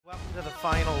Welcome to the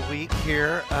final week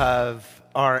here of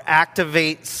our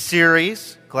Activate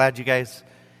series. Glad you guys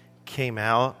came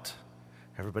out.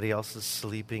 Everybody else is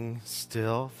sleeping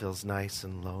still. Feels nice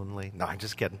and lonely. No, I'm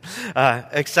just kidding.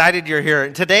 Excited you're here.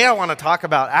 And today I want to talk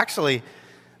about, actually,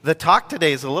 the talk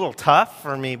today is a little tough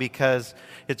for me because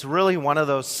it's really one of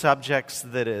those subjects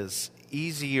that is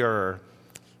easier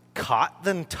caught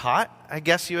than taught, I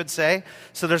guess you would say.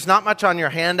 So there's not much on your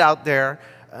handout there.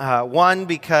 One,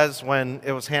 because when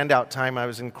it was handout time, I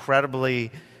was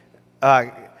incredibly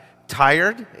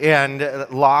tired and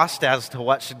lost as to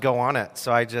what should go on it.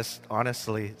 So I just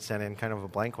honestly sent in kind of a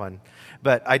blank one.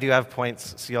 But I do have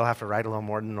points, so you'll have to write a little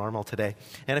more than normal today.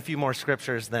 And a few more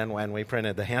scriptures than when we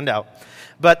printed the handout.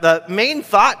 But the main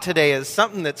thought today is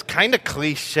something that's kind of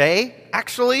cliche,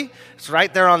 actually. It's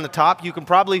right there on the top. You can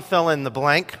probably fill in the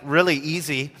blank really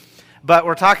easy. But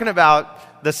we're talking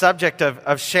about the subject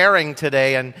of sharing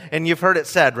today, and you've heard it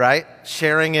said, right?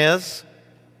 Sharing is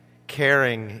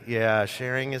caring. Yeah,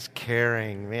 sharing is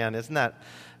caring. Man, isn't that,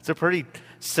 it's a pretty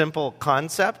simple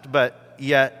concept, but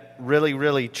yet really,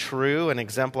 really true and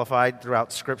exemplified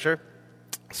throughout Scripture.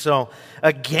 So,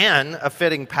 again, a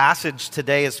fitting passage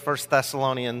today is 1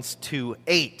 Thessalonians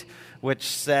 2:8, which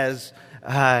says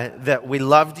that we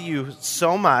loved you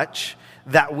so much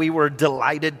that we were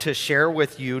delighted to share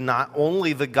with you not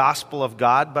only the gospel of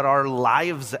God, but our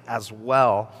lives as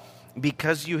well,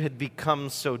 because you had become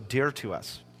so dear to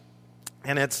us.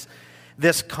 And it's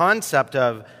this concept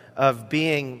of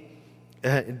being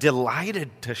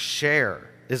delighted to share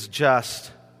is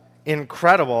just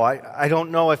incredible. I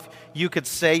don't know if you could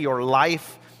say your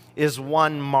life is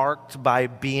one marked by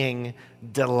being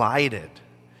delighted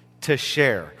to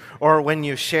share. Or when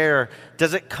you share,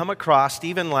 does it come across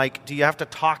even like, do you have to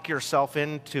talk yourself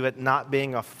into it not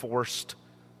being a forced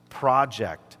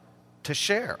project to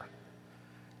share?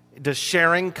 Does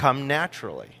sharing come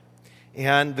naturally?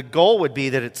 And the goal would be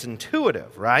that it's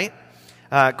intuitive, right?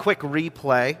 Quick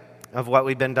replay of what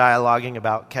we've been dialoguing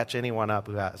about. Catch anyone up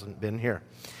who hasn't been here.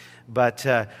 But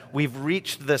we've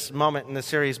reached this moment in the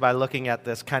series by looking at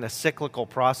this kind of cyclical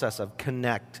process of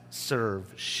connect,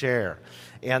 serve, share.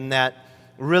 And that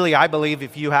really, I believe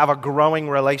if you have a growing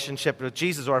relationship with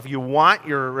Jesus, or if you want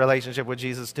your relationship with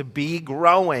Jesus to be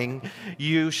growing,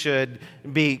 you should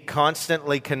be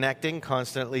constantly connecting,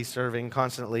 constantly serving,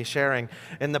 constantly sharing.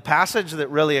 And the passage that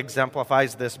really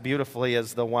exemplifies this beautifully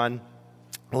is the one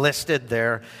listed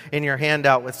there in your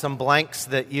handout with some blanks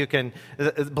that you can,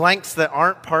 blanks that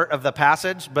aren't part of the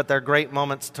passage, but they're great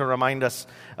moments to remind us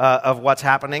of what's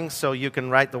happening, so you can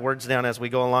write the words down as we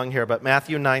go along here. But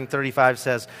Matthew 9:35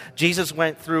 says, Jesus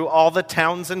went through all the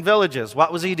towns and villages.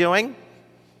 What was he doing?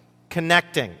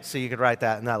 Connecting. So you could write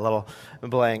that in that little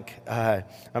blank. I'm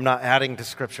not adding to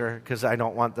Scripture because I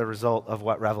don't want the result of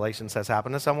what Revelation says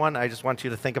happen to someone. I just want you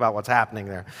to think about what's happening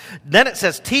there. Then it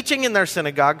says, teaching in their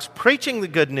synagogues, preaching the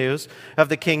good news of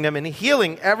the kingdom, and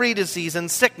healing every disease and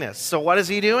sickness. So what is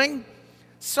he doing?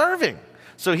 Serving.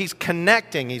 So he's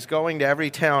connecting. He's going to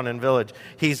every town and village.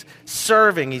 He's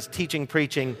serving. He's teaching,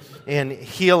 preaching, and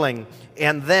healing.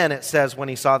 And then it says when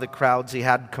he saw the crowds, he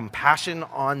had compassion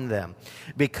on them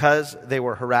because they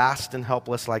were harassed and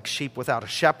helpless like sheep without a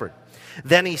shepherd.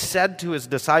 Then he said to his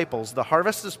disciples, the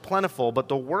harvest is plentiful, but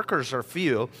the workers are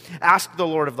few. Ask the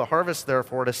Lord of the harvest,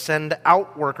 therefore, to send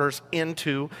out workers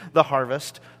into the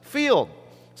harvest field.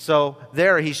 So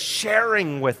there he's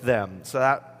sharing with them. So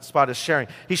that spot is sharing.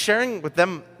 He's sharing with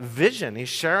them vision. He's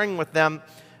sharing with them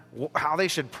how they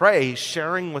should pray. He's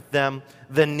sharing with them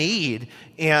the need.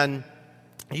 And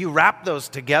you wrap those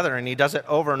together, and he does it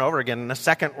over and over again. In a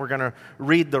second, we're going to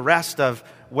read the rest of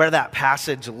where that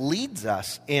passage leads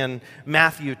us in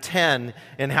Matthew 10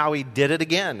 and how he did it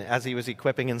again as he was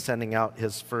equipping and sending out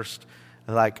his first,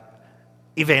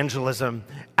 evangelism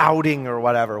outing or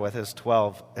whatever with his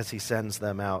 12 as he sends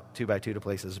them out 2 by 2 to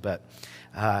places. But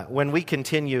when we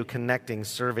continue connecting,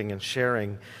 serving, and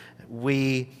sharing,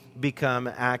 we become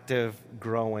active,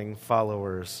 growing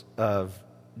followers of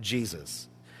Jesus.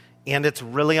 And it's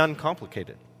really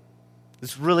uncomplicated.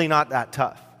 It's really not that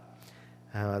tough.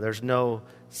 There's no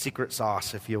secret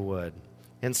sauce, if you would.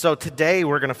 And so today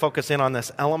we're going to focus in on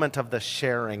this element of the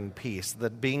sharing piece, the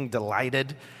being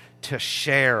delighted to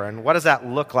share. And what does that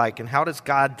look like? And how does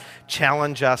God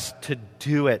challenge us to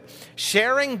do it?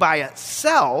 Sharing by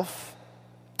itself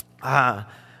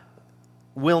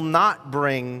will not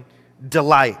bring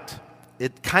delight.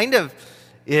 It kind of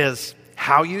is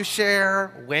how you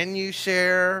share, when you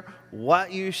share,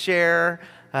 what you share.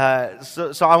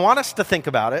 So I want us to think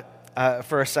about it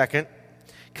for a second.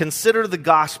 Consider the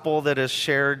gospel that is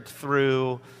shared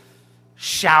through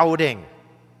shouting.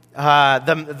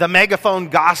 The megaphone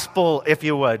gospel, if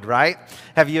you would, right?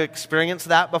 Have you experienced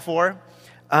that before?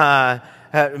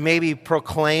 Maybe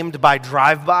proclaimed by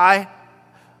drive-by.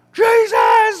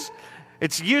 Jesus!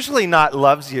 It's usually not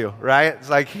loves you, right? It's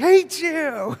like, hates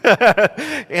you.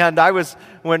 And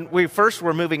when we first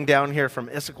were moving down here from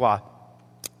Issaquah,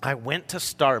 I went to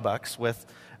Starbucks with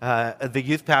the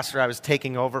youth pastor I was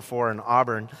taking over for in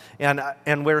Auburn.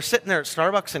 And we were sitting there at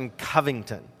Starbucks in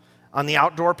Covington on the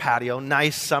outdoor patio,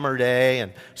 nice summer day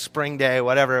and spring day,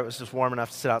 whatever. It was just warm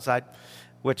enough to sit outside,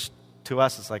 which to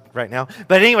us is like right now.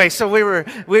 But anyway, so we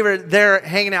were there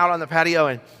hanging out on the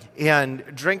patio and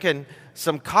drinking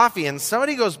some coffee, and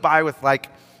somebody goes by with like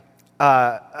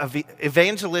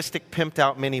evangelistic pimped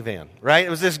out minivan, right? It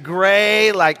was this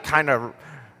gray, like kind of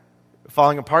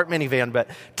falling apart minivan, but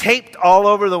taped all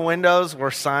over the windows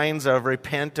were signs of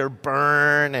repent or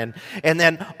burn, and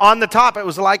then on the top it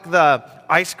was like the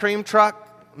ice cream truck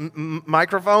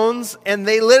microphones, and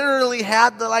they literally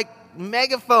had the like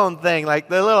megaphone thing, like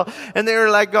the little, and they were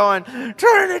like going,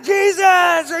 turn to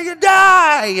Jesus or you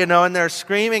die, and they're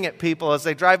screaming at people as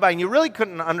they drive by, and you really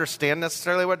couldn't understand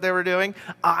necessarily what they were doing.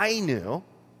 I knew,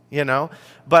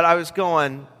 but I was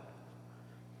going,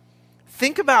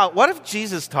 think about, what if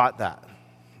Jesus taught that,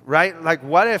 right? Like,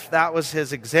 what if that was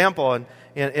his example, and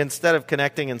instead of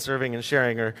connecting and serving and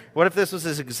sharing, or what if this was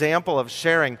his example of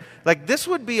sharing? Like, this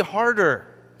would be harder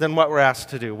than what we're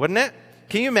asked to do, wouldn't it?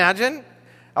 Can you imagine?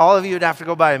 All of you would have to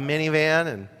go buy a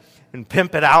minivan and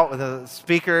pimp it out with the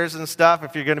speakers and stuff.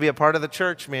 If you're going to be a part of the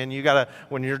church, man, you got to,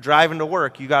 when you're driving to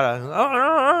work, you got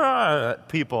to,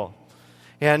 people.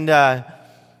 And,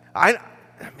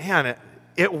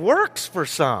 it works for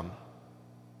some.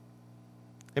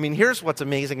 I mean, here's what's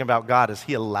amazing about God is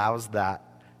he allows that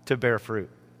to bear fruit.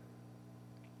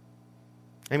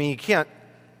 I mean, you can't,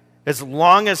 as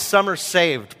long as some are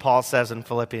saved, Paul says in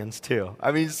Philippians 2.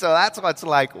 I mean, so that's what's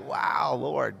like, wow,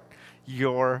 Lord,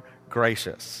 you're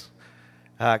gracious.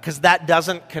 Because that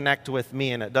doesn't connect with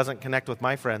me and it doesn't connect with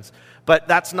my friends. But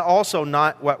that's also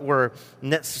not what we're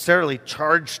necessarily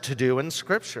charged to do in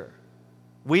Scripture.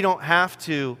 We don't have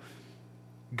to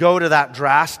go to that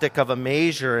drastic of a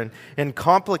measure and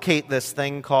complicate this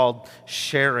thing called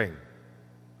sharing.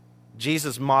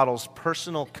 Jesus models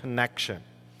personal connection.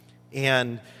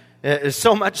 And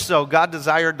so much so, God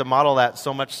desired to model that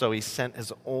so much so he sent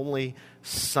his only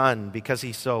son because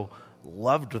he so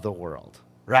loved the world,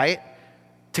 right?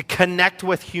 To connect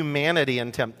with humanity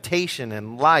and temptation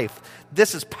and life.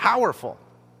 This is powerful.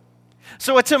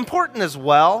 So it's important as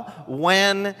well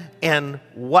when and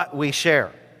what we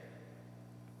share.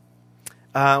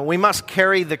 We must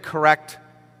carry the correct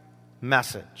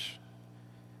message.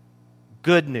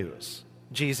 Good news.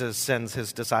 Jesus sends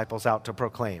his disciples out to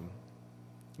proclaim.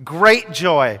 Great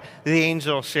joy the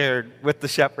angel shared with the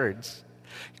shepherds.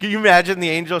 Can you imagine the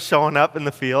angel showing up in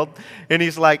the field? And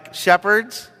he's like,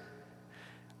 shepherds,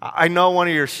 I know one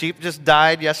of your sheep just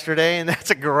died yesterday, and that's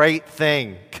a great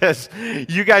thing because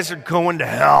you guys are going to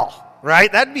hell,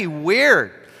 right? That'd be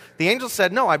weird. The angel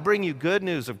said, no, I bring you good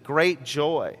news of great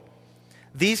joy.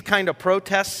 These kind of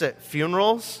protests at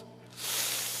funerals,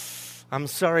 I'm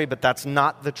sorry, but that's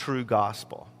not the true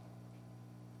gospel.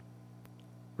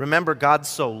 Remember, God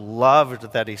so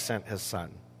loved that he sent his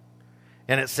son.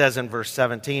 And it says in verse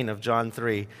 17 of John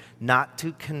 3, not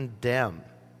to condemn.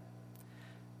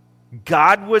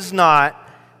 God was not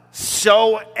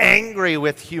so angry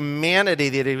with humanity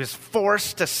that he was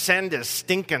forced to send his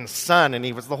stinking son, and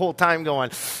he was the whole time going,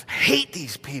 I hate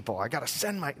these people, I got to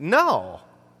send my... No,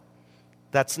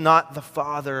 that's not the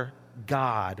Father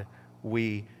God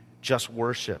we just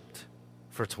worshiped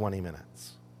for 20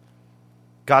 minutes.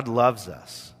 God loves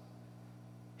us.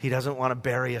 He doesn't want to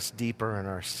bury us deeper in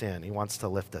our sin. He wants to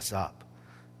lift us up.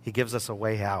 He gives us a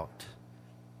way out.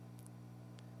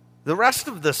 The rest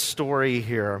of the story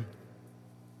here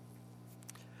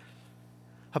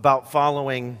about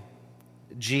following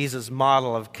Jesus'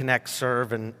 model of connect,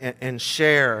 serve, and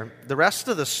share, the rest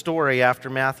of the story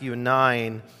after Matthew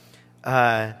 9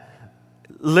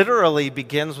 literally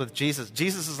begins with Jesus.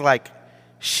 Jesus is like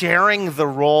sharing the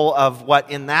role of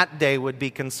what in that day would be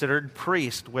considered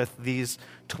priest with these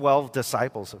 12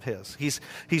 disciples of his. He's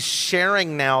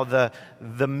sharing now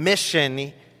the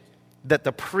mission that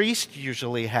the priest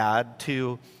usually had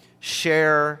to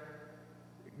share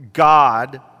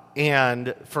God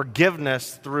and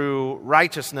forgiveness through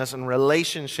righteousness and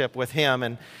relationship with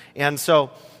him. And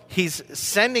so he's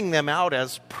sending them out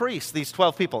as priests, these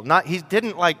 12 people. He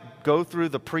didn't like go through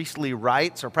the priestly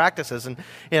rites or practices.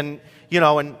 And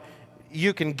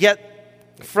you can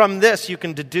get from this, you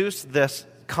can deduce this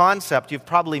concept. You've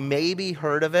probably maybe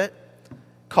heard of it.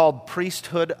 called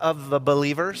priesthood of the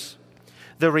believers.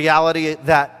 The reality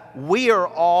that we are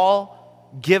all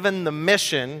given the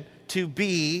mission to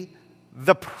be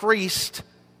the priest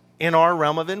in our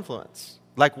realm of influence.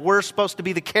 Like we're supposed to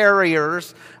be the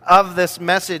carriers of this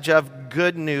message of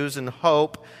good news and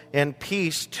hope and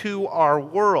peace to our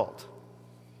world.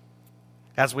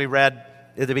 As we read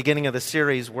at the beginning of the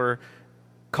series, we're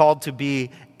called to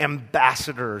be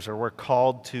ambassadors, or we're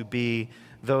called to be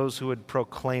those who would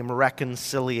proclaim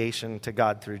reconciliation to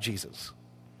God through Jesus.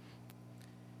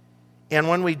 And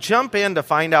when we jump in to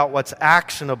find out what's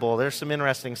actionable, there's some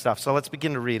interesting stuff. So let's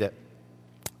begin to read it.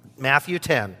 Matthew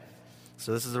 10.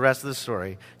 So this is the rest of the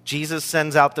story. Jesus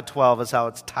sends out the 12 is how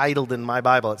it's titled in my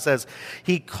Bible. It says,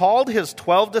 He called His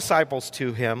 12 disciples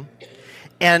to Him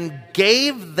and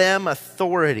gave them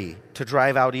authority to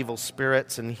drive out evil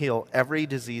spirits and heal every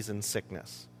disease and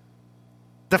sickness.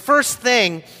 The first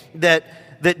thing that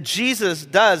Jesus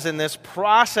does in this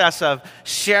process of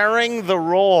sharing the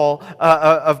role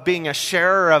of being a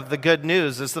sharer of the good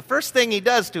news is the first thing He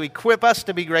does to equip us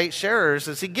to be great sharers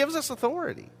is He gives us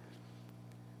authority.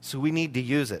 So we need to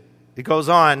use it. It goes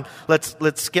on.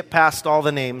 Let's skip past all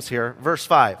the names here. Verse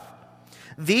 5.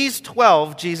 These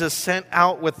 12 Jesus sent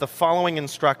out with the following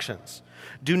instructions.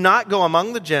 Do not go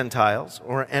among the Gentiles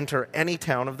or enter any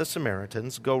town of the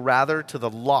Samaritans. Go rather to the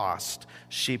lost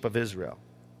sheep of Israel.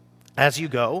 As you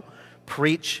go,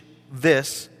 preach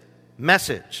this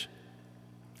message.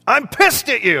 I'm pissed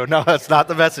at you. No, that's not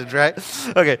the message, right?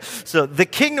 Okay, so the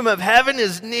kingdom of heaven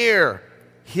is near.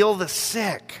 Heal the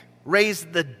sick. Raise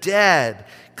the dead.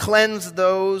 Cleanse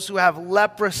those who have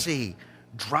leprosy.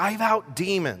 Drive out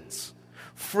demons.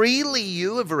 Freely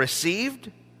you have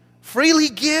received, freely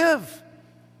give.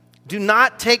 Do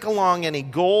not take along any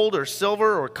gold or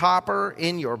silver or copper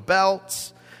in your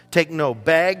belts. Take no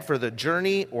bag for the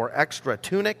journey or extra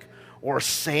tunic or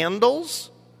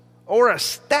sandals or a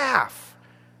staff,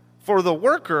 for the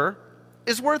worker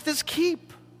is worth his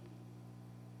keep.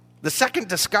 The second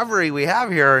discovery we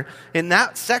have here in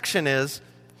that section is,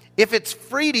 if it's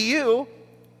free to you,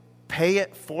 pay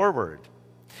it forward.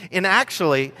 And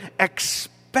actually,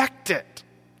 expect it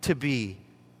to be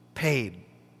paid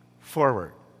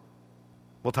forward.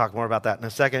 We'll talk more about that in a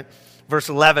second. Verse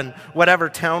 11, whatever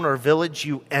town or village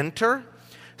you enter,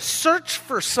 search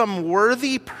for some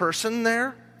worthy person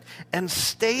there and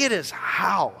stay at his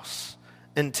house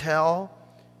until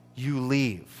you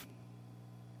leave.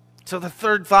 So the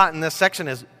third thought in this section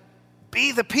is,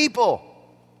 be the people.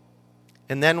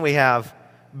 And then we have,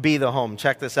 be the home.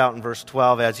 Check this out in verse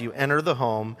 12. As you enter the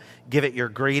home, give it your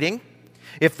greeting.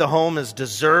 If the home is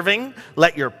deserving,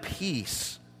 let your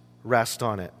peace rest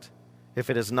on it. If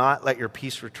it is not, let your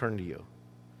peace return to you.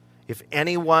 If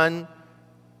anyone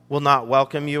will not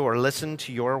welcome you or listen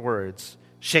to your words,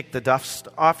 shake the dust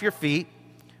off your feet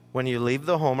when you leave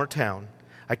the home or town.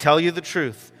 I tell you the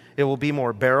truth, it will be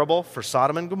more bearable for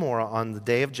Sodom and Gomorrah on the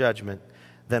day of judgment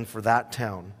than for that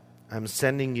town. I'm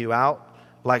sending you out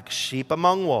like sheep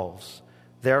among wolves.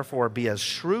 Therefore, be as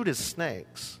shrewd as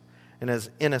snakes and as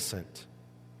innocent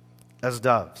as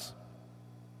doves.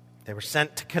 They were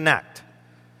sent to connect.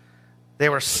 They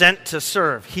were sent to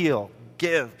serve, heal,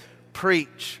 give,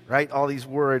 preach, right? All these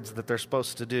words that they're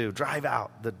supposed to do. Drive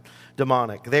out the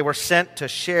demonic. They were sent to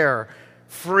share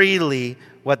freely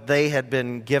what they had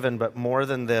been given, but more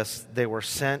than this, they were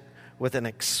sent with an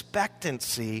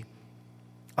expectancy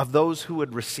of those who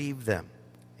would receive them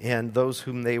and those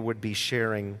whom they would be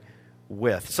sharing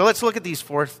with. So let's look at these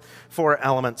four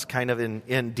elements kind of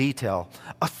in detail.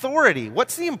 Authority.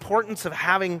 What's the importance of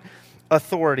having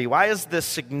authority? Why is this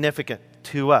significant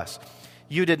to us?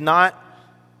 You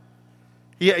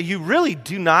really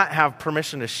do not have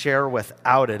permission to share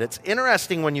without it. It's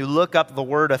interesting when you look up the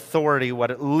word authority,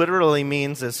 what it literally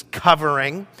means is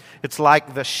covering. It's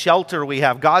like the shelter we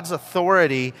have. God's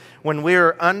authority, when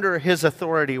we're under His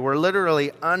authority, we're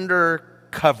literally under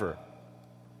cover.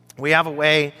 We have a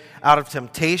way out of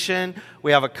temptation.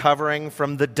 We have a covering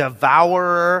from the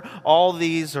devourer. All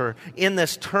these are in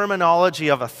this terminology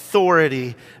of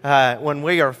authority. When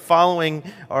we are following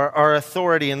our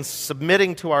authority and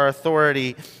submitting to our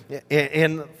authority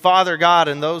in Father God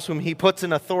and those whom He puts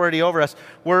in authority over us,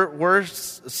 we're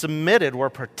submitted, we're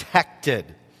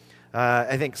protected.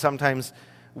 I think sometimes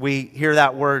we hear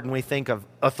that word and we think of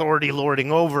authority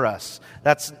lording over us.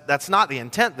 That's not the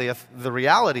intent. The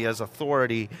reality is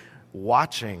authority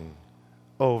watching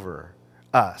over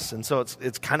us. And so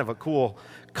it's kind of a cool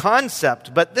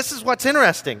concept. But this is what's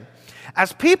interesting.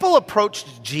 As people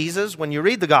approached Jesus, when you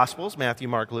read the Gospels, Matthew,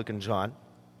 Mark, Luke, and John,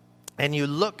 and you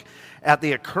look at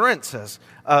the occurrences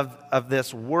of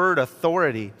this word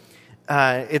authority,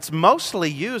 it's mostly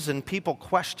used in people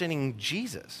questioning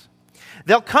Jesus.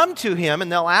 They'll come to him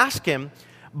and they'll ask him,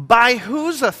 by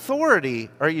whose authority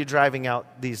are you driving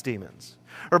out these demons?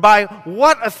 Or by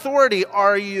what authority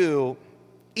are you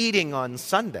eating on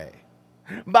Sunday?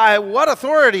 By what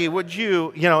authority would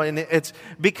you, and it's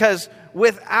because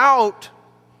without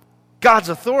God's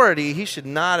authority, he should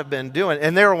not have been doing it.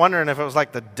 And they were wondering if it was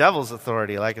like the devil's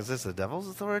authority. Like, is this the devil's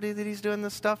authority that he's doing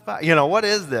this stuff by? What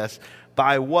is this?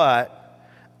 By what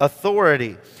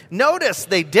authority? Notice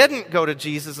they didn't go to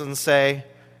Jesus and say,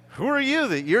 who are you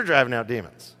that you're driving out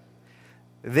demons?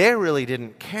 They really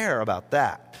didn't care about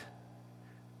that.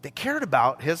 They cared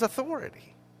about his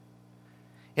authority.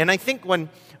 And I think when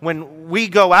we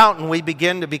go out and we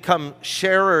begin to become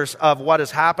sharers of what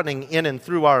is happening in and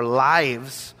through our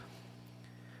lives,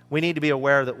 we need to be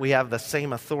aware that we have the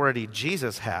same authority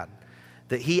Jesus had,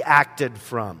 that he acted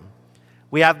from.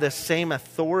 We have the same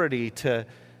authority to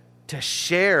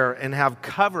share and have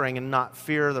covering and not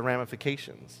fear the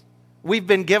ramifications. We've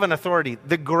been given authority,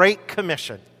 the Great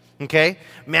Commission. Okay?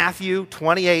 Matthew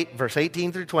 28, verse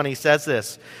 18 through 20 says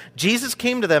this. Jesus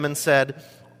came to them and said,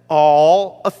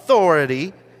 all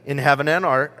authority in heaven and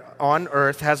on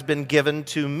earth has been given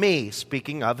to me,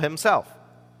 speaking of himself.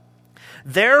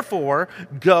 Therefore,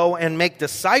 go and make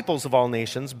disciples of all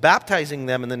nations, baptizing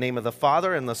them in the name of the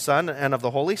Father and the Son and of the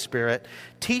Holy Spirit,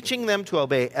 teaching them to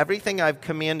obey everything I've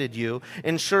commanded you,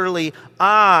 and surely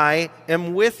I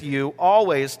am with you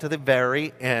always to the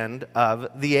very end of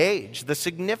the age. The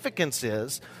significance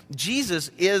is Jesus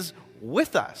is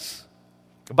with us.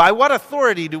 By what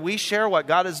authority do we share what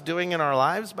God is doing in our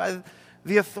lives? By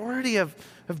the authority of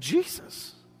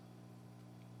Jesus.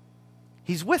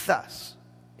 He's with us.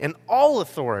 And all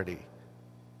authority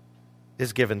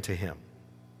is given to him.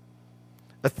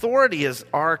 Authority is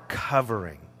our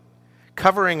covering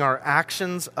our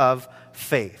actions of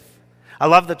faith. I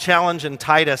love the challenge in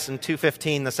Titus in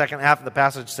 2:15. The second half of the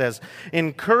passage says,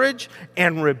 encourage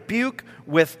and rebuke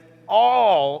with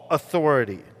all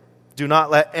authority. Do not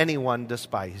let anyone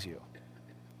despise you.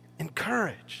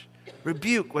 Encourage,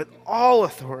 rebuke with all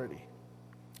authority.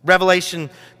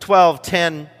 Revelation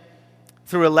 12:10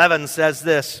 through 11 says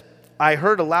this, I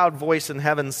heard a loud voice in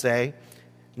heaven say,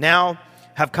 now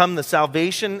have come the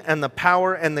salvation and the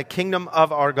power and the kingdom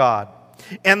of our God,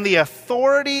 and the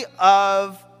authority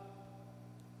of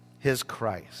his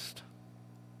Christ.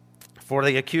 For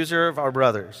the accuser of our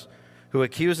brothers, who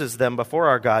accuses them before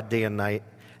our God day and night,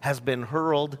 has been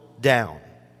hurled down.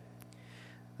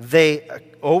 They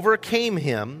overcame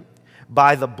him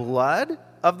by the blood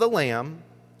of the Lamb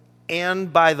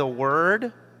and by the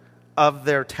word of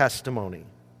their testimony.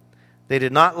 They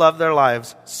did not love their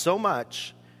lives so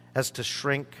much as to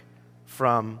shrink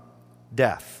from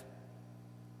death.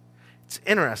 It's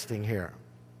interesting here.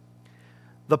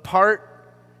 The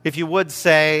part, if you would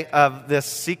say, of this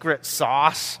secret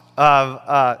sauce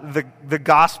of the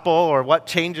gospel, or what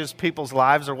changes people's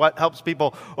lives, or what helps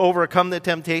people overcome the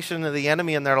temptation of the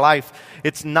enemy in their life,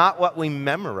 it's not what we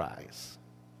memorize.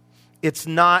 It's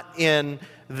not in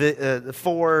the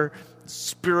four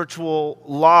spiritual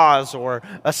laws or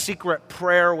a secret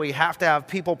prayer we have to have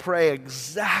people pray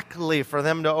exactly for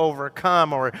them to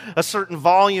overcome, or a certain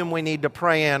volume we need to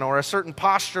pray in, or a certain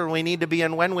posture we need to be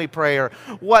in when we pray, or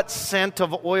what scent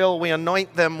of oil we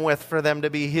anoint them with for them to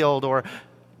be healed, or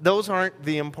those aren't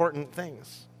the important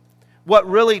things. What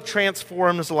really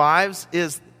transforms lives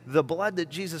is the blood that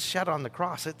Jesus shed on the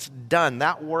cross. It's done.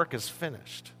 That work is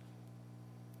finished.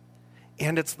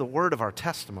 And it's the word of our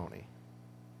testimony.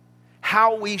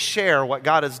 How we share what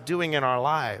God is doing in our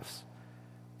lives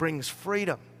brings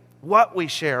freedom. What we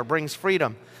share brings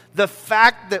freedom. The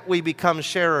fact that we become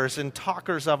sharers and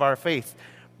talkers of our faith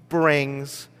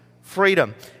brings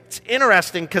freedom. It's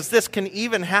interesting because this can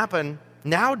even happen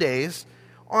nowadays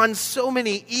on so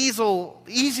many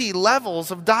easy levels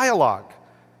of dialogue.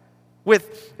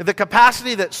 With the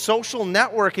capacity that social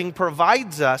networking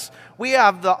provides us, we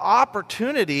have the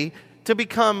opportunity to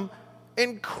become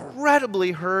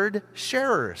incredibly heard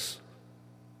sharers.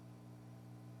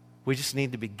 We just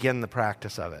need to begin the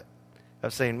practice of it.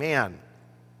 Of saying, man,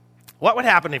 what would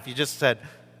happen if you just said,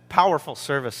 powerful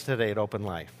service today at Open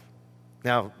Life?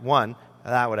 Now, one,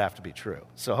 that would have to be true.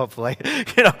 So hopefully,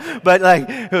 but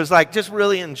it was just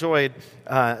really enjoyed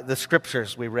the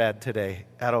scriptures we read today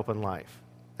at Open Life.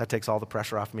 That takes all the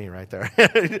pressure off me right there.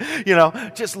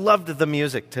 Just loved the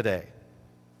music today.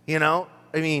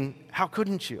 How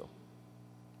couldn't you?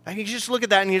 You just look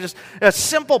at that and you just, a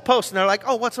simple post, and they're like,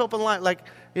 oh, what's Open Life?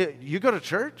 You go to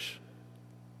church?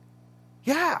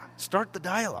 Yeah, start the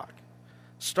dialogue.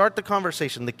 Start the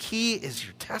conversation. The key is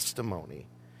your testimony.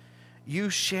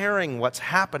 You sharing what's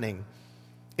happening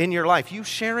in your life, you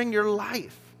sharing your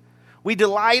life. We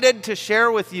delighted to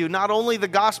share with you not only the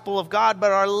gospel of God,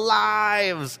 but our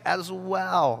lives as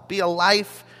well. Be a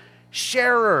life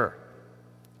sharer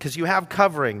because you have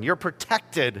covering. You're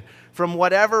protected from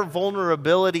whatever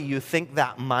vulnerability you think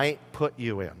that might put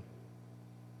you in.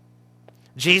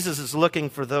 Jesus is looking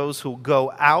for those who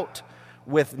go out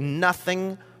with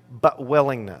nothing but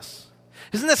willingness.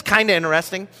 Isn't this kind of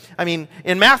interesting? I mean,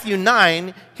 in Matthew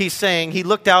 9, he's saying he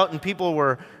looked out and people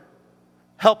were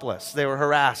helpless. They were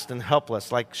harassed and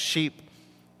helpless, like sheep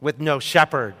with no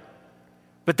shepherd.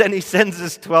 But then he sends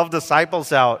his 12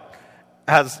 disciples out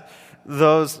as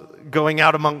those going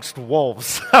out amongst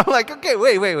wolves. I'm like, okay,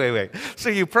 wait. So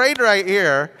you prayed right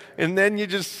here, and then you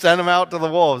just sent them out to the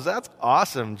wolves. That's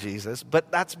awesome, Jesus.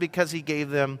 But that's because he gave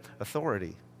them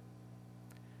authority.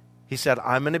 He said,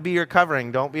 I'm going to be your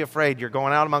covering. Don't be afraid. You're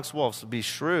going out amongst wolves. So be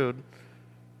shrewd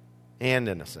and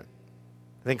innocent.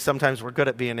 I think sometimes we're good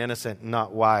at being innocent and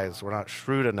not wise. We're not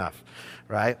shrewd enough,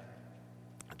 right?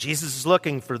 Jesus is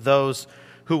looking for those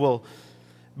who will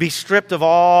be stripped of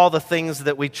all the things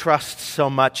that we trust so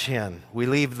much in. We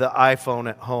leave the iPhone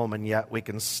at home, and yet we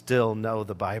can still know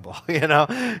the Bible.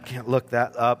 Can't look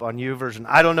that up on YouVersion.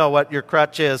 I don't know what your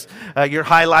crutch is. Your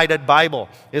highlighted Bible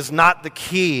is not the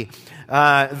key,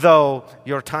 though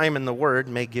your time in the Word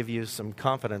may give you some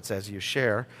confidence as you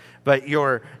share. But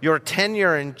your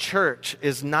tenure in church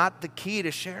is not the key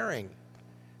to sharing.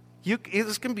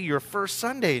 This can be your first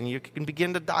Sunday, and you can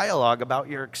begin to dialogue about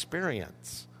your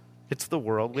experience. It's the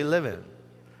world we live in.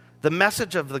 The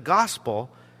message of the gospel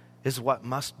is what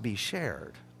must be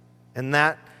shared. And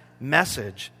that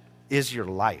message is your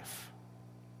life.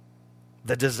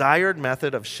 The desired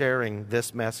method of sharing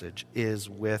this message is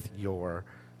with your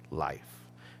life.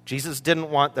 Jesus didn't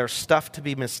want their stuff to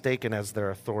be mistaken as their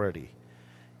authority.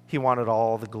 He wanted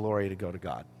all the glory to go to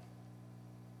God.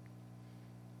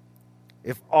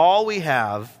 If all we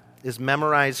have is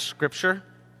memorized scripture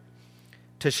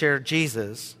to share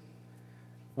Jesus,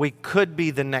 we could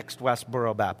be the next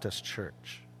Westboro Baptist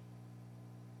Church.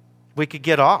 We could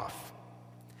get off.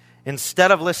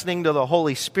 Instead of listening to the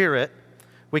Holy Spirit,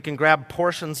 we can grab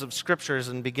portions of scriptures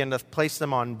and begin to place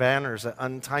them on banners at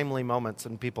untimely moments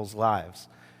in people's lives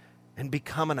and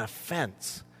become an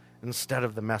offense instead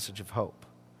of the message of hope.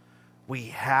 We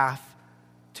have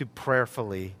to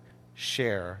prayerfully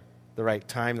share the right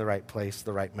time, the right place,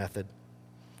 the right method.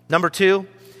 Number 2,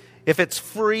 if it's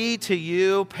free to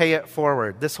you, pay it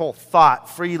forward. This whole thought,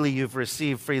 freely you've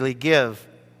received, freely give.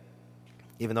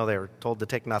 Even though they were told to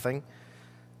take nothing,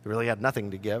 they really had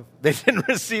nothing to give. They didn't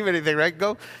receive anything, right?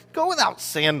 Go without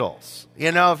sandals.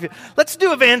 Let's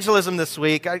do evangelism this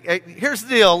week. Here's the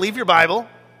deal. Leave your Bible.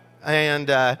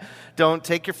 And don't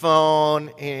take your phone,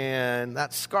 and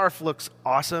that scarf looks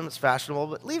awesome, it's fashionable,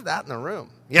 but leave that in the room.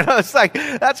 It's like,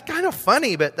 that's kind of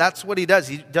funny, but that's what he does.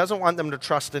 He doesn't want them to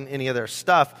trust in any of their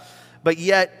stuff, but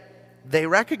yet they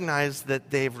recognize that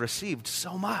they've received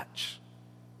so much.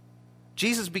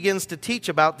 Jesus begins to teach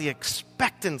about the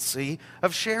expectancy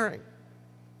of sharing.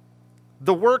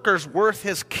 The worker's worth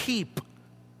his keep.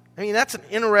 I mean, that's an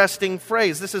interesting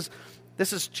phrase. This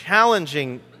is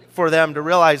challenging for them to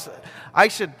realize I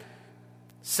should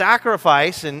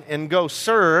sacrifice and go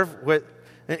serve,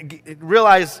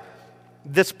 realize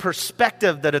this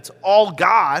perspective that it's all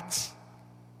God's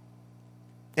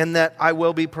and that I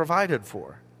will be provided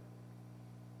for.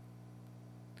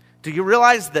 Do you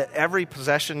realize that every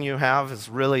possession you have is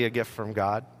really a gift from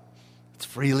God? It's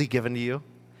freely given to you.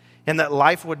 And that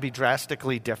life would be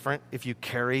drastically different if you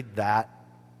carried that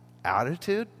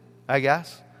attitude, I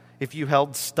guess. If you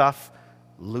held stuff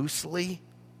loosely?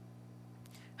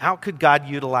 How could God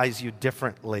utilize you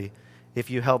differently if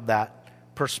you held that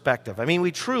perspective? I mean,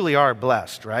 we truly are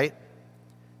blessed, right?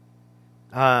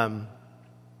 I've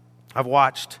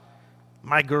watched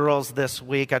my girls this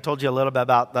week. I told you a little bit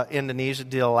about the Indonesia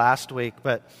deal last week,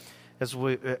 but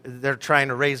they're trying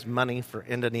to raise money for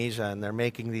Indonesia, and they're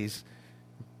making these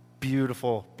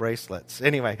beautiful bracelets.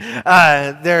 Anyway,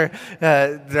 they're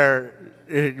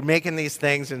making these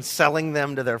things and selling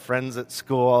them to their friends at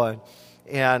school,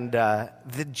 and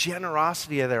the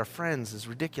generosity of their friends is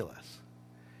ridiculous.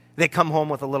 They come home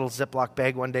with a little Ziploc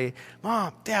bag one day.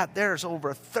 Mom, Dad, there's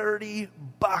over $30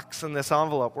 in this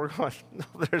envelope. We're going, no,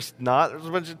 there's not. There's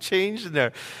a bunch of change in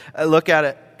there. I look at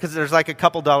it, because there's like a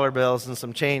couple dollar bills and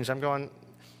some change. I'm going,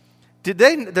 do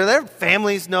their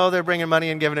families know they're bringing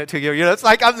money and giving it to you? It's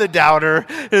like I'm the doubter.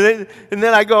 And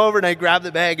then I go over and I grab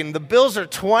the bag, and the bills are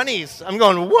 20s. I'm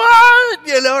going,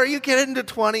 what? Are you getting to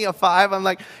 20, a 5? I'm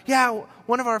like, yeah,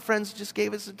 one of our friends just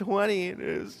gave us a 20. And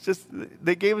it was just,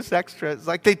 they gave us extra. It's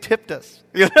like they tipped us.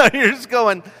 You're just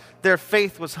going, their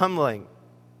faith was humbling.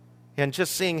 And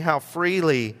just seeing how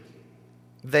freely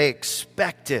they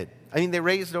expected. I mean, they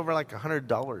raised over like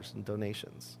 $100 in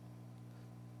donations.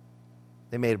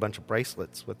 They made a bunch of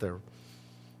bracelets with their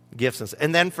gifts.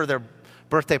 And then for their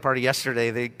birthday party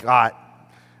yesterday, they got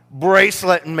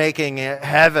bracelet making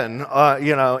heaven,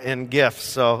 in gifts.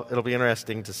 So it'll be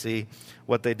interesting to see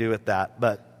what they do with that.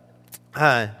 But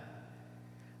I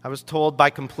was told by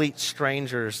complete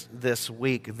strangers this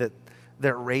week that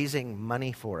they're raising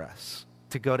money for us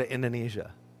to go to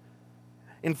Indonesia.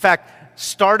 In fact,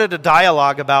 started a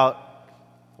dialogue about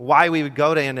why we would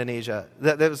go to Indonesia.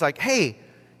 That was like, hey,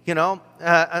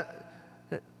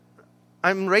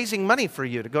 I'm raising money for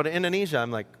you to go to Indonesia.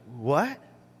 I'm like, what?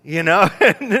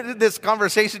 This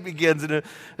conversation begins, and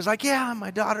it's like, yeah, my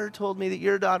daughter told me that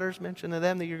your daughters mentioned to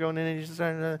them that you're going to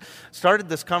Indonesia. Started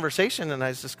this conversation, and I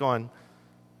was just going,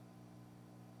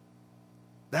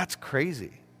 that's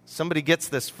crazy. Somebody gets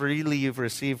this freely you've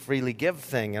received, freely give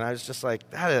thing, and I was just like,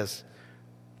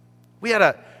 we had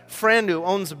a friend who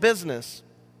owns a business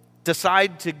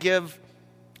decide to give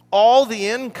all the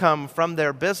income from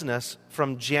their business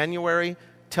from January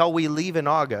till we leave in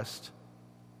August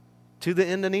to the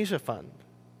Indonesia Fund.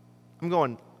 I'm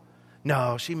going,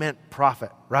 no, she meant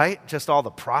profit, right? Just all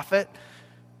the profit?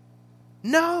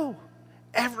 No,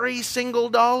 every single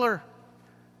dollar.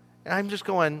 And I'm just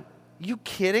going, you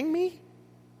kidding me?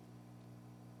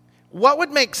 What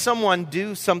would make someone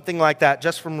do something like that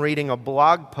just from reading a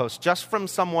blog post, just from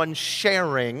someone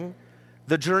sharing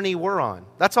the journey we're on?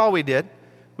 That's all we did.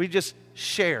 We just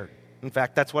shared. In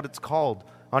fact, that's what it's called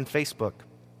on Facebook.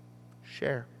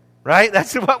 Share. Right?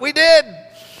 That's what we did.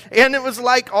 And it was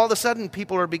like all of a sudden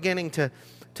people are beginning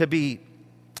to be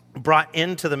brought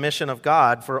into the mission of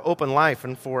God for Open Life.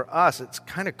 And for us, it's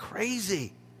kind of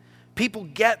crazy. People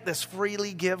get this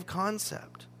freely give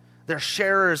concept. They're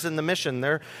sharers in the mission.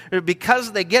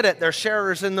 Because they get it, they're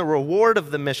sharers in the reward of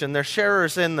the mission. They're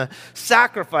sharers in the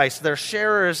sacrifice. They're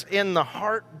sharers in the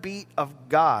heartbeat of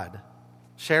God.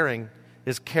 Sharing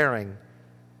is caring.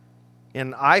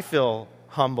 And I feel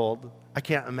humbled. I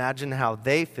can't imagine how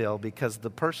they feel, because the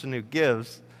person who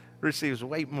gives receives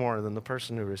way more than the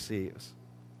person who receives.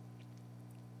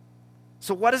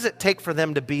 So what does it take for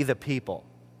them to be the people?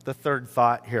 The third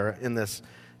thought here in this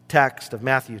text of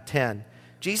Matthew 10.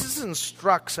 Jesus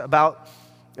instructs about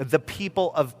the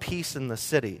people of peace in the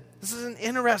city. This is an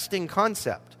interesting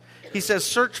concept. He says,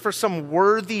 search for some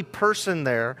worthy person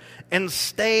there and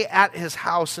stay at his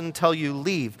house until you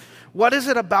leave. What is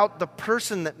it about the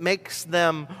person that makes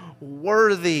them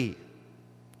worthy?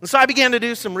 And so I began to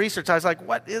do some research. I was like,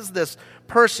 what is this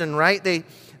person, right?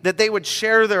 That they would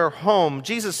share their home.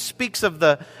 Jesus speaks of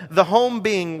the home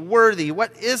being worthy.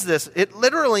 What is this? It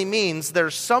literally means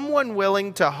there's someone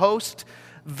willing to host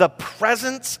the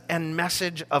presence and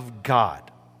message of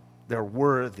God. They're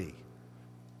worthy.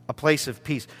 A place of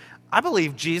peace. I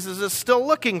believe Jesus is still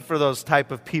looking for those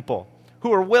type of people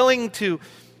who are willing to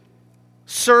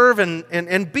serve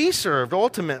and be served,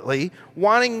 ultimately,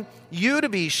 wanting you to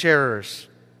be sharers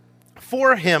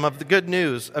for him of the good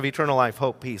news of eternal life,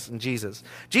 hope, peace in Jesus.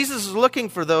 Jesus is looking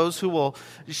for those who will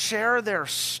share their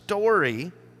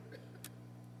story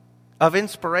of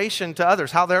inspiration to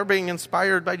others, how they're being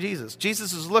inspired by Jesus.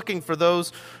 Jesus is looking for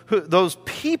those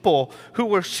people who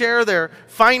will share their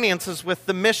finances with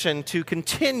the mission to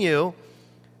continue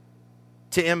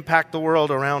to impact the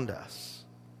world around us.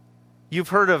 You've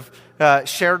heard of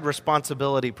shared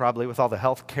responsibility probably with all the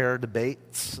healthcare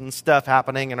debates and stuff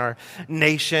happening in our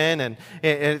nation, and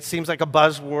it seems like a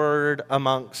buzzword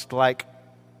amongst, like,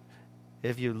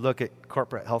 if you look at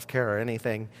corporate healthcare or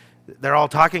anything, they're all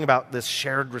talking about this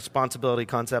shared responsibility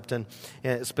concept, and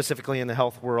specifically in the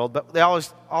health world. But they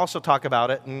always also talk about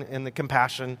it in the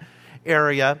compassion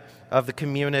area of the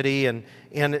community, and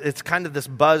it's kind of this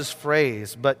buzz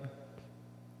phrase. But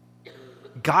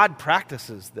God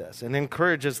practices this and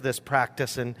encourages this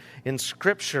practice in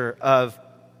Scripture of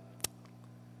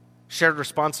shared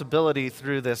responsibility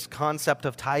through this concept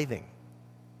of tithing,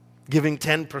 giving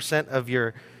 10% of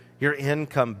your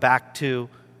income back to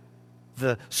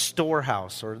the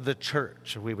storehouse or the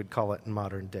church, we would call it in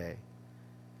modern day.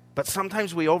 But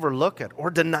sometimes we overlook it or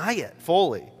deny it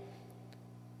fully.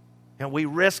 And we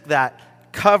risk that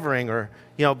covering or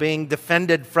being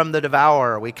defended from the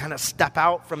devourer. We kind of step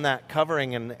out from that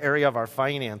covering in the area of our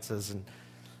finances, and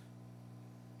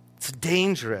it's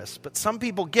dangerous. But some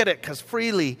people get it because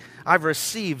freely I've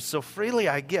received, so freely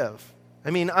I give. I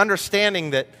mean,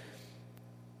 understanding that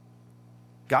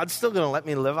God's still going to let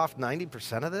me live off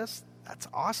 90% of this, that's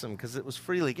awesome because it was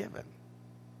freely given.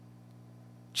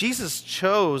 Jesus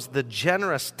chose the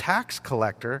generous tax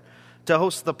collector to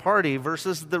host the party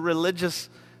versus the religious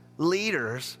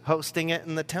leaders hosting it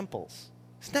in the temples.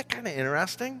 Isn't that kind of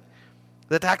interesting?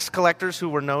 The tax collectors who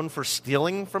were known for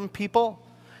stealing from people,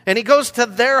 and he goes to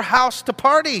their house to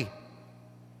party.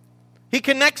 He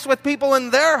connects with people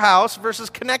in their house versus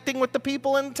connecting with the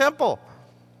people in the temple.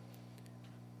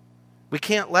 We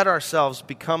can't let ourselves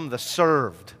become the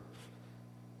served,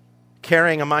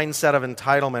 carrying a mindset of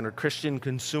entitlement or Christian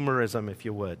consumerism, if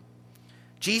you would.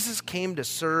 Jesus came to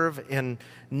serve and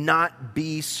not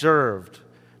be served,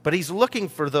 but he's looking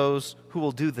for those who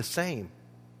will do the same.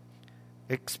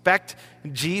 Expect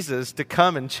Jesus to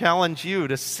come and challenge you,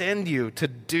 to send you, to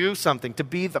do something, to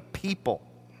be the people,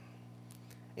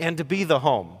 and to be the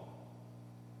home.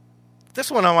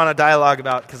 This one I want to dialogue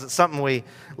about because it's something we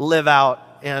live out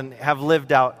and have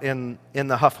lived out in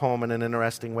the Huff home in an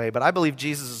interesting way. But I believe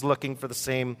Jesus is looking for the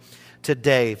same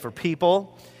today, for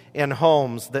people and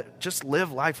homes that just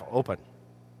live life open.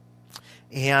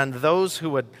 And those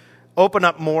who would open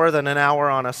up more than an hour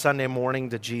on a Sunday morning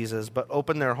to Jesus, but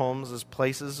open their homes as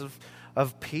places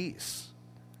of peace,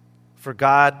 for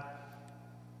God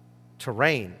to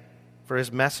reign, for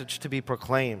his message to be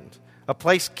proclaimed, a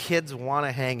place kids want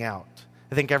to hang out.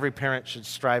 I think every parent should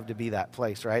strive to be that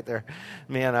place, right?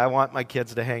 Man, I want my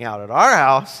kids to hang out at our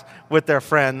house with their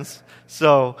friends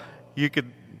so you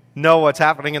could know what's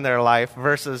happening in their life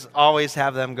versus always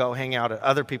have them go hang out at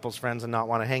other people's friends and not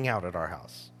want to hang out at our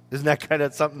house. Isn't that kind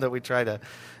of something that we try to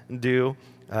do?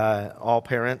 All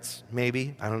parents,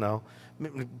 maybe, I don't know.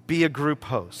 Be a group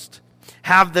host.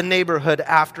 Have the neighborhood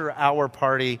after hour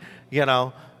party,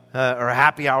 or a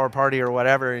happy hour party or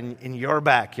whatever in your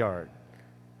backyard.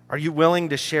 Are you willing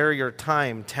to share your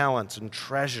time, talents, and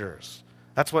treasures?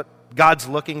 That's what God's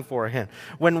looking for.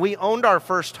 When we owned our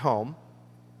first home,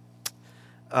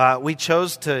 we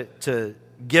chose to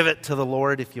give it to the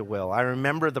Lord, if you will. I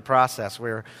remember the process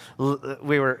where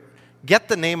we were get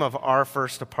the name of our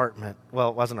first apartment. Well,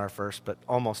 it wasn't our first, but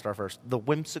almost our first. The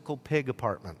Whimsical Pig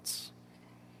Apartments.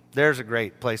 There's a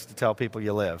great place to tell people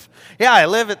you live. Yeah, I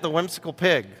live at the Whimsical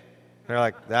Pig. They're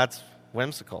like, that's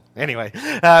whimsical. Anyway,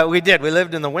 we did. We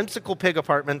lived in the Whimsical Pig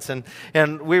Apartments,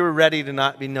 and we were ready to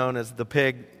not be known as the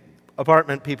pig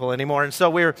apartment people anymore. And so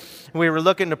we were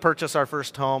looking to purchase our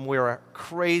first home. We were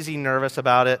crazy nervous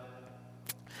about it.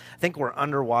 I think we're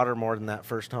underwater more than that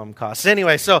first home cost.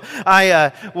 Anyway, so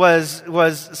I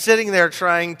was sitting there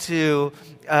trying to,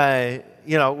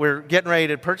 we're getting ready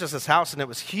to purchase this house, and it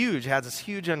was huge. It had this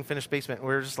huge unfinished basement. We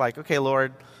were just like, okay,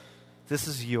 Lord, this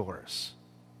is yours.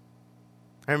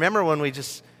 I remember when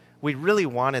we really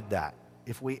wanted that.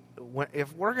 If we're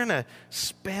going to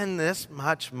spend this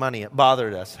much money, it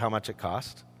bothered us how much it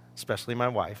cost, especially my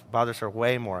wife. It bothers her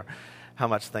way more how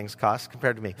much things cost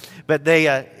compared to me. But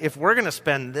if we're going to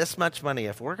spend this much money,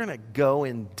 if we're going to go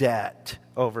in debt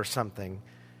over something,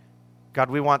 God,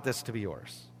 we want this to be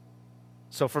yours.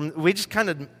 So we just kind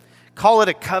of call it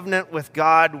a covenant with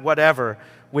God, whatever.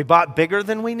 We bought bigger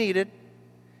than we needed,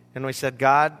 and we said,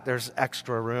 God, there's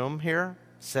extra room here.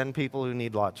 Send people who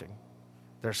need lodging.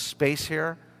 There's space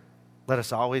here. Let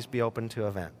us always be open to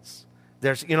events.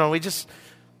 We just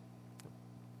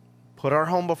put our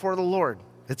home before the Lord.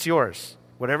 It's yours.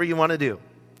 Whatever you want to do.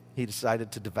 He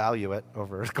decided to devalue it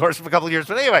over the course of a couple of years.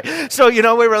 But anyway, so,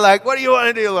 we were like, what do you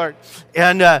want to do, Lord?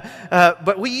 And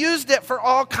but we used it for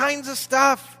all kinds of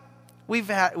stuff. We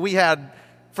had,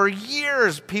 for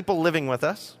years, people living with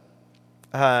us.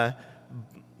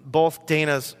 Both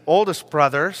Dana's oldest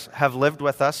brothers have lived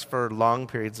with us for long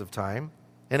periods of time.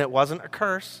 And it wasn't a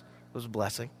curse. It was a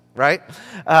blessing, right?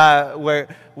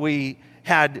 Where we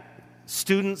had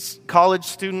college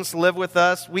students live with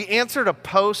us. We answered a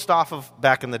post off of,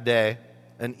 back in the day,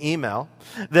 an email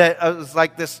that was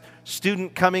like this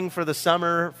student coming for the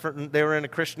summer. They were in a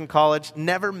Christian college.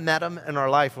 Never met them in our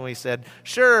life. And we said,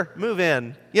 sure, move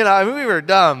in. We were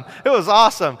dumb. It was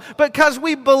awesome. But because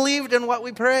we believed in what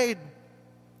we prayed.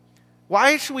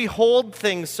 Why should we hold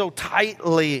things so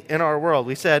tightly in our world?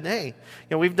 We said, hey,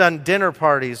 we've done dinner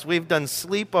parties. We've done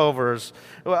sleepovers.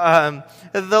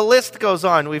 The list goes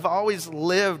on. We've always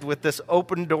lived with this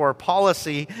open door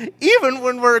policy, even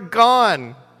when we're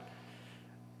gone.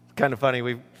 It's kind of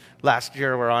funny. Last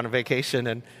year, we're on a vacation,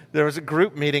 and there was a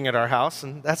group meeting at our house,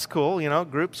 and that's cool.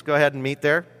 Groups, go ahead and meet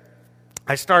there.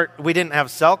 We didn't have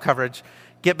cell coverage.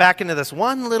 Get back into this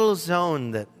one little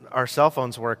zone that our cell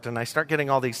phones worked, and I start getting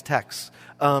all these texts.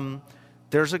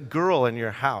 There's a girl in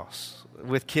your house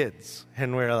with kids.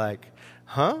 And we're like,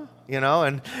 huh?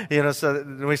 So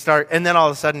we start, and then all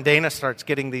of a sudden Dana starts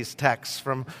getting these texts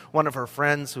from one of her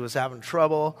friends who was having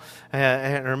trouble in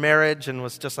her marriage and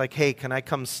was just like, hey, can I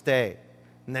come stay?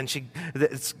 And then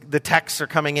the texts are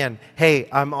coming in. Hey,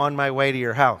 I'm on my way to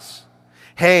your house.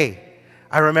 Hey,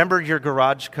 I remember your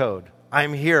garage code.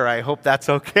 I'm here. I hope that's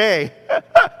okay.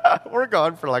 We're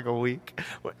gone for like a week.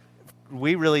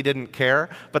 We really didn't care.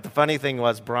 But the funny thing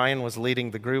was, Brian was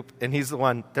leading the group, and he's the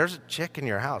one, there's a chick in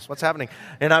your house. What's happening?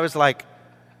 And I was like,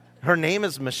 her name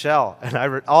is Michelle. And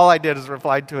all I did is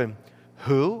replied to him,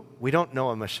 who? We don't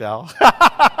know a Michelle.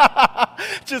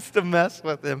 Just to mess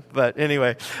with him. But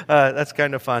anyway, that's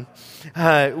kind of fun.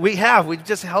 We've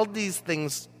just held these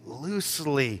things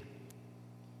loosely.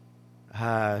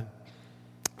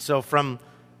 So from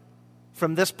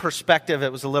this perspective,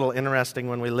 it was a little interesting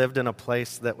when we lived in a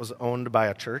place that was owned by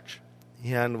a church,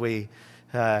 and we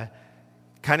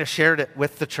kind of shared it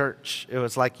with the church. It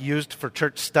was like used for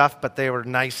church stuff, but they were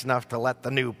nice enough to let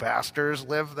the new pastors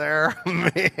live there.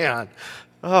 Man.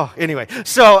 Oh, anyway.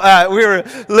 So we were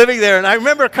living there, and I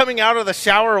remember coming out of the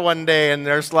shower one day, and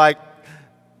there's like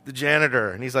the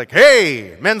janitor, and he's like,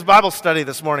 hey, men's Bible study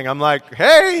this morning. I'm like,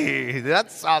 hey,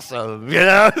 that's awesome. You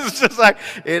know, it's just like,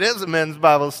 it is a men's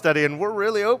Bible study, and we're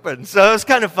really open. So it was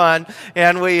kind of fun,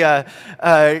 and we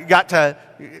got to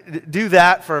do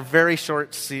that for a very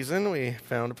short season. We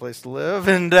found a place to live,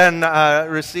 and then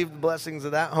received the blessings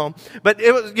of that home. But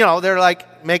it was, they're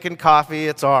like making coffee.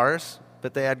 It's ours,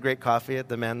 but they had great coffee at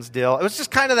the men's deal. It was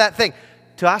just kind of that thing.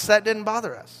 To us, that didn't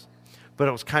bother us. But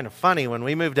it was kind of funny. When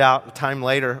we moved out a time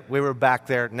later, we were back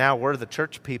there. Now we're the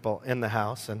church people in the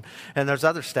house. And there's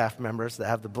other staff members that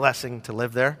have the blessing to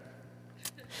live there.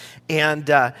 And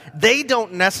they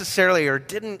don't necessarily or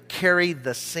didn't carry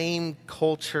the same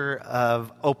culture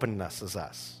of openness as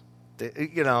us.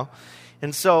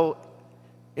 And so,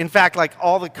 in fact, like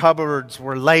all the cupboards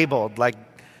were labeled like,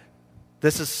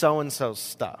 this is so-and-so's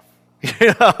stuff.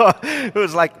 It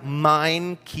was like,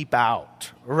 mine, keep out,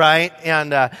 right?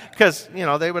 And because,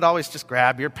 they would always just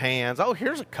grab your pans. Oh,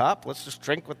 here's a cup. Let's just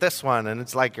drink with this one. And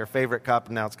it's like your favorite cup,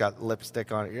 and now it's got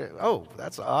lipstick on it. Oh,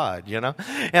 that's odd,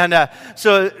 And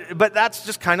but that's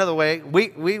just kind of the way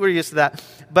we were used to that.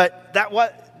 But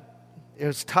it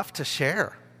was tough to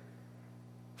share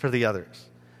for the others.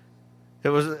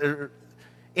 But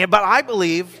I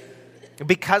believe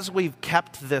because we've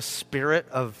kept this spirit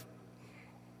of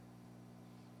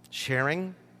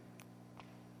sharing,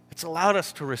 it's allowed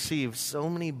us to receive so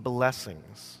many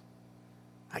blessings.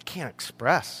 I can't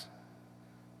express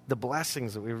the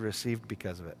blessings that we've received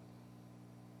because of it.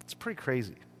 It's pretty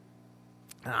crazy.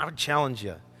 And I would challenge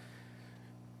you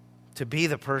to be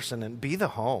the person and be the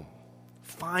home.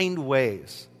 Find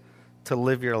ways to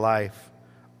live your life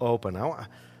open.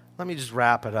 Let me just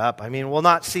wrap it up. I mean, we'll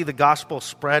not see the gospel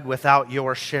spread without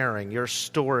your sharing, your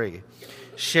story.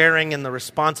 Sharing in the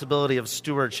responsibility of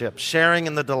stewardship, sharing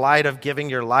in the delight of giving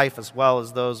your life as well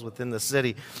as those within the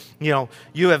city. You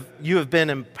have been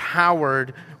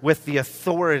empowered with the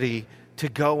authority to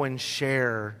go and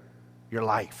share your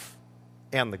life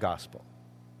and the gospel.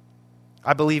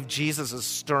 I believe Jesus is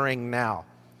stirring now.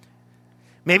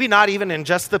 Maybe not even in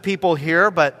just the people here,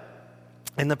 but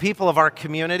in the people of our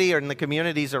community or in the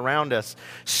communities around us,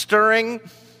 stirring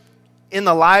in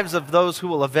the lives of those who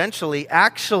will eventually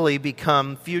actually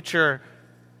become future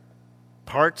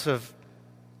parts of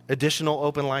additional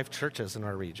open life churches in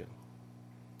our region.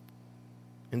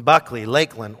 In Buckley,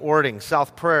 Lakeland, Ording,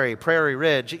 South Prairie, Prairie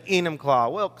Ridge,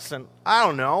 Enumclaw, Wilkson, I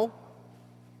don't know.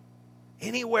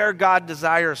 Anywhere God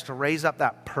desires to raise up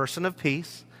that person of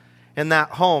peace in that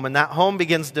home, and that home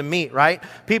begins to meet, right?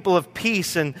 People of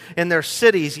peace in their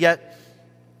cities, yet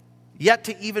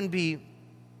to even be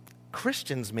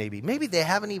Christians maybe. Maybe they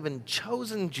haven't even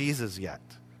chosen Jesus yet.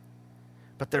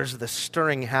 But there's this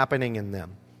stirring happening in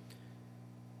them.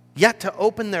 Yet to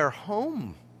open their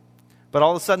home. But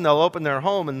all of a sudden they'll open their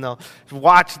home and they'll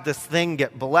watch this thing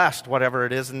get blessed, whatever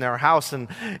it is in their house.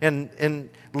 And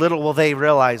little will they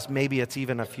realize maybe it's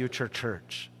even a future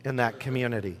church in that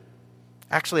community.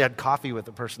 Actually, I had coffee with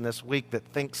a person this week that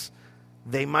thinks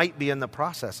they might be in the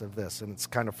process of this, and it's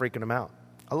kind of freaking them out.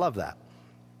 I love that.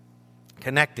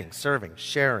 Connecting, serving,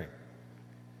 sharing.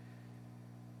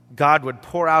 God would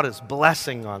pour out His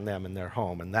blessing on them in their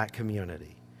home, in that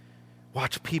community.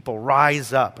 Watch people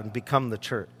rise up and become the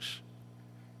church.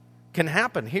 It can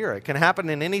happen here. It can happen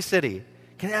in any city.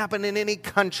 It can happen in any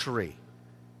country.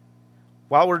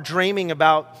 While we're dreaming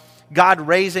about God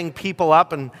raising people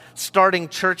up and starting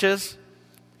churches,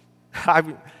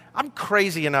 I'm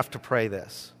crazy enough to pray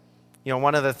this.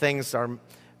 One of the things our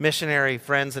missionary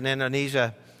friends in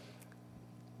Indonesia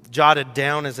jotted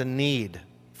down as a need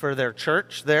for their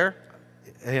church there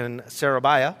in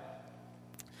Surabaya.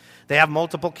 They have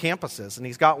multiple campuses, and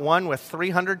he's got one with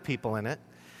 300 people in it,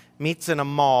 meets in a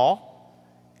mall,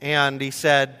 and he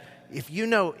said, if you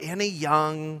know any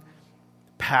young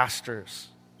pastors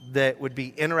that would be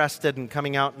interested in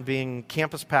coming out and being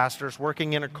campus pastors,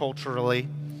 working interculturally,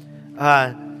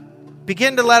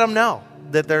 begin to let them know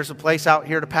that there's a place out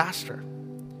here to pastor.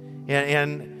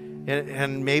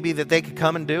 And maybe that they could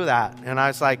come and do that. And I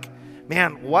was like,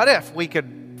 man, what if we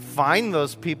could find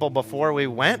those people before we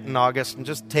went in August and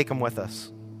just take them with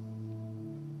us?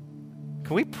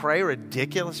 Can we pray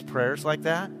ridiculous prayers like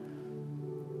that?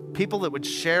 People that would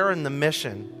share in the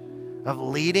mission of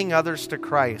leading others to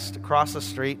Christ across the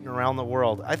street and around the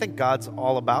world. I think God's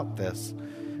all about this.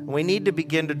 We need to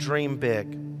begin to dream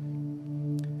big.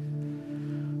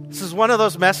 This is one of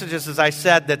those messages, as I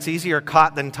said, that's easier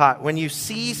caught than taught. When you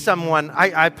see someone,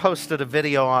 I posted a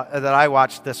video that I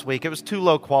watched this week. It was too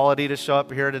low quality to show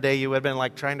up here today. You would have been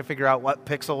like trying to figure out what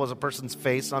pixel was a person's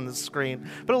face on the screen.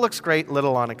 But it looks great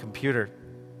little on a computer.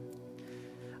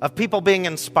 Of people being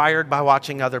inspired by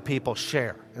watching other people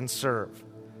share and serve.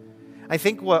 I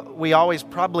think what we always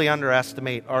probably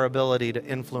underestimate our ability to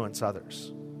influence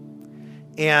others.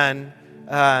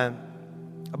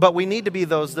 But we need to be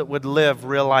those that would live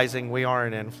realizing we are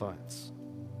an influence.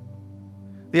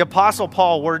 The Apostle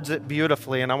Paul words it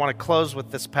beautifully, and I want to close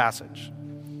with this passage.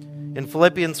 In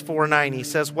Philippians 4:9, he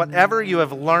says, "Whatever you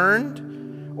have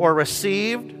learned or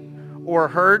received or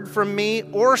heard from me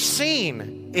or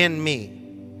seen in me,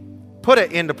 put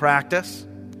it into practice,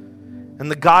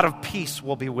 and the God of peace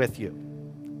will be with you."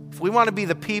 If we want to be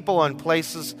the people and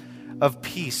places of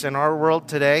peace in our world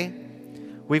today,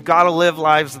 we've got to live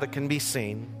lives that can be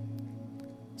seen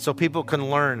so people can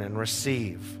learn and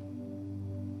receive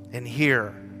and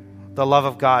hear the love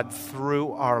of God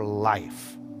through our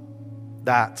life.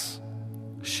 That's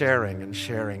sharing, and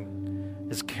sharing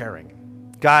is caring.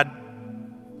 God,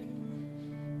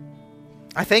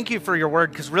 I thank you for your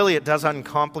word, because really it does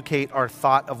uncomplicate our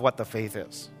thought of what the faith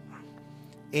is.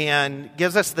 And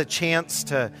gives us the chance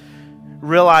to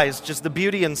realize just the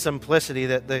beauty and simplicity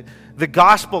that the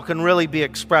gospel can really be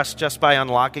expressed just by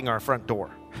unlocking our front door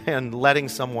and letting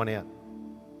someone in.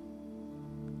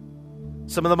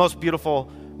 Some of the most beautiful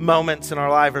moments in our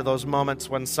life are those moments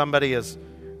when somebody is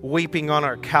weeping on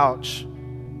our couch.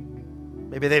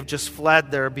 Maybe they've just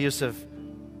fled their abusive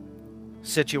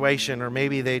situation, or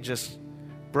maybe they just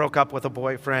broke up with a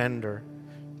boyfriend,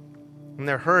 and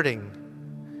they're hurting.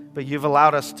 But you've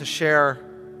allowed us to share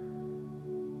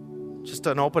just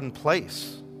an open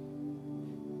place.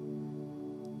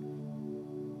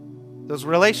 Those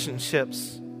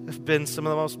relationships have been some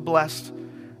of the most blessed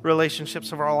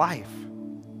relationships of our life.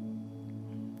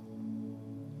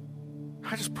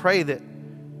 I just pray that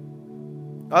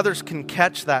others can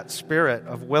catch that spirit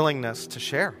of willingness to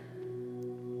share.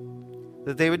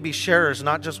 That they would be sharers,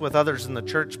 not just with others in the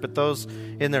church, but those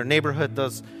in their neighborhood,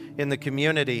 those in the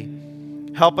community.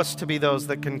 Help us to be those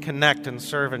that can connect and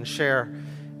serve and share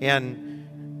and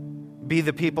be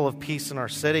the people of peace in our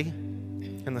city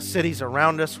and the cities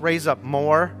around us. Raise up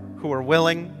more who are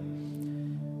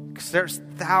willing, because there's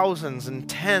thousands and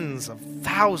tens of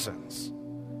thousands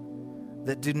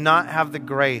that do not have the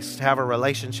grace to have a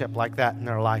relationship like that in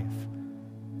their life.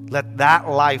 Let that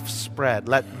life spread.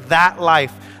 Let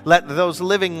those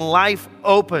living life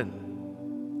open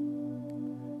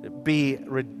be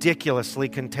ridiculously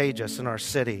contagious in our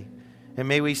city. And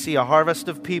may we see a harvest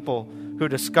of people who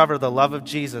discover the love of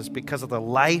Jesus because of the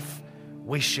life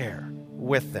we share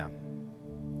with them.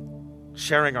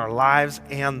 Sharing our lives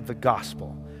and the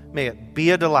gospel. May it be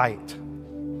a delight.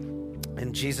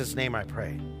 In Jesus' name I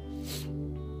pray.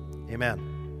 Amen.